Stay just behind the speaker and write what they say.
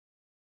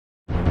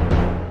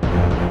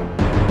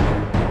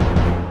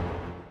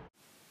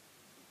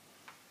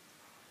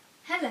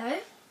Hello.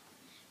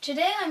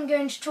 Today I'm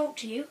going to talk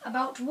to you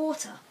about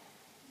water.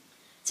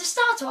 To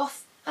start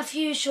off, a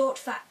few short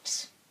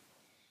facts.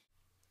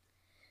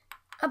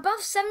 Above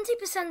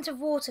 70% of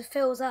water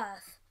fills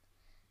Earth.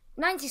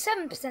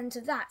 97%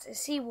 of that is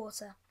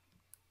seawater.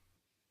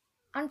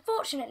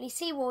 Unfortunately,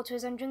 seawater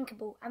is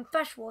undrinkable and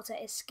fresh water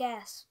is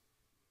scarce.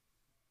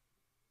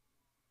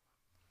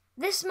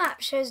 This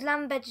map shows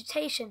land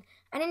vegetation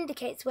and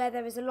indicates where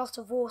there is a lot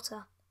of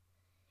water.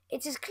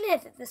 It is clear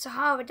that the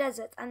Sahara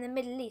Desert and the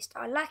Middle East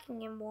are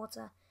lacking in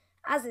water,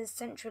 as is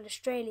Central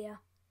Australia.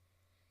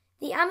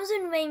 The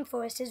Amazon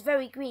rainforest is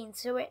very green,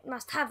 so it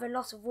must have a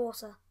lot of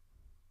water.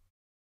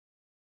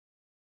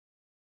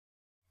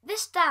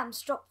 This dam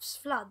stops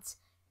floods,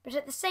 but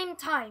at the same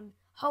time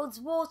holds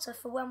water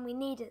for when we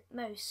need it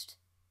most.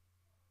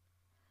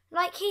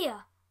 Like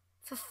here,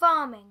 for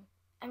farming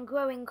and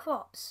growing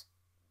crops.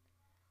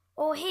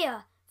 Or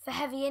here, for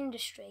heavy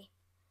industry.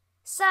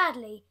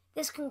 Sadly,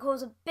 this can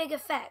cause a big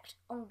effect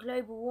on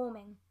global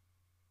warming.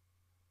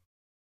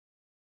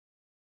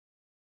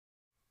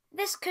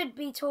 This could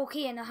be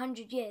Torquay in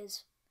 100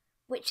 years,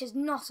 which is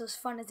not as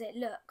fun as it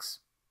looks.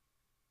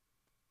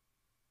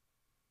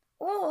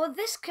 Or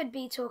this could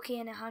be Torquay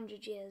in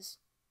 100 years.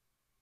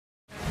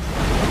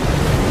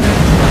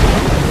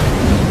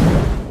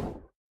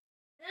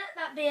 Let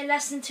that be a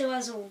lesson to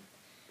us all.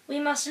 We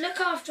must look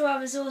after our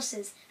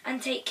resources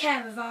and take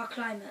care of our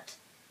climate.